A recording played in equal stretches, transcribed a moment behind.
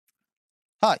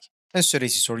Hi, in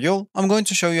today's tutorial, I'm going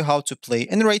to show you how to play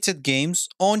Unrated games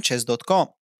on chess.com.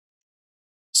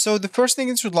 So the first thing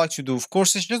that you'd like to do, of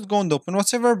course, is just go and open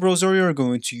whatever browser you're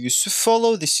going to use to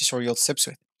follow this tutorial steps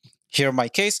with. Here in my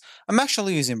case, I'm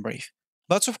actually using Brave.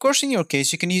 But of course, in your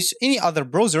case, you can use any other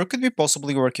browser could be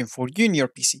possibly working for you in your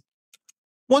PC.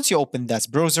 Once you open that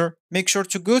browser, make sure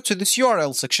to go to this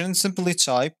URL section and simply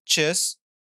type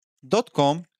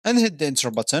chess.com and hit the enter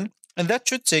button, and that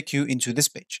should take you into this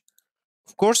page.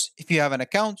 Of course, if you have an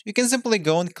account, you can simply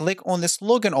go and click on this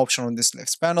login option on this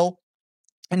left panel.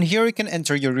 And here you can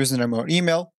enter your username or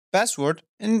email, password,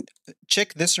 and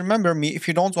check this remember me if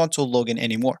you don't want to log in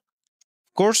anymore.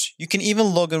 Of course, you can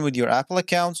even log in with your Apple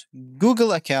account,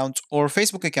 Google account, or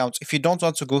Facebook account if you don't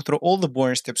want to go through all the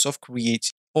boring steps of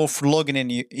creating or logging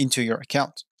into your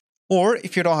account. Or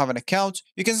if you don't have an account,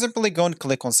 you can simply go and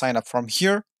click on sign up from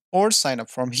here or sign up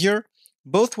from here.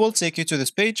 Both will take you to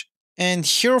this page. And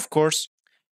here, of course,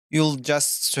 you'll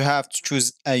just have to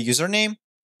choose a username,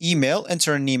 email,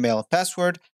 enter an email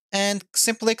password, and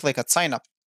simply click at sign up.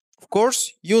 Of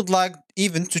course, you'd like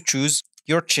even to choose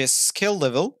your chess skill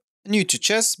level, new to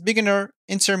chess, beginner,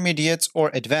 intermediate, or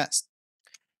advanced.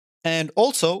 And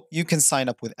also, you can sign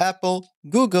up with Apple,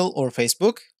 Google, or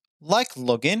Facebook, like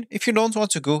login if you don't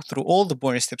want to go through all the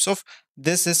boring steps of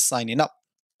this signing up.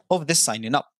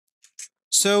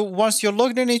 So once you're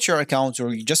logged in into your account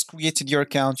or you just created your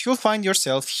account, you'll find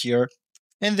yourself here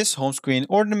in this home screen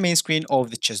or the main screen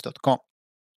of the chess.com.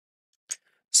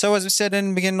 So as we said in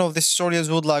the beginning of this tutorial,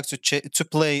 we would like to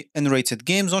play Unrated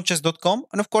games on chess.com.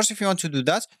 And of course, if you want to do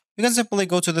that, you can simply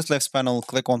go to this left panel,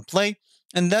 click on play,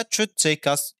 and that should take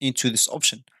us into this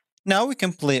option. Now we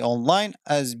can play online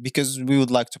because we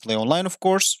would like to play online, of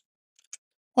course.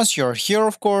 Once you're here,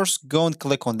 of course, go and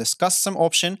click on this custom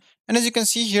option. And as you can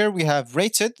see here, we have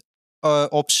rated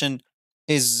option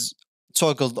is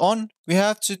toggled on. We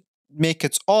have to make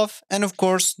it off. And of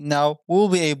course, now we'll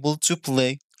be able to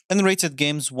play unrated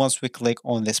games once we click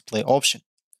on this play option.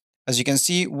 As you can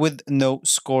see, with no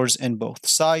scores in both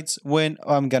sides when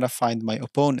I'm gonna find my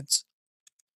opponents.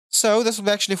 So this will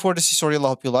be actually for this tutorial. I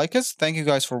hope you like it. Thank you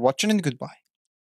guys for watching and goodbye.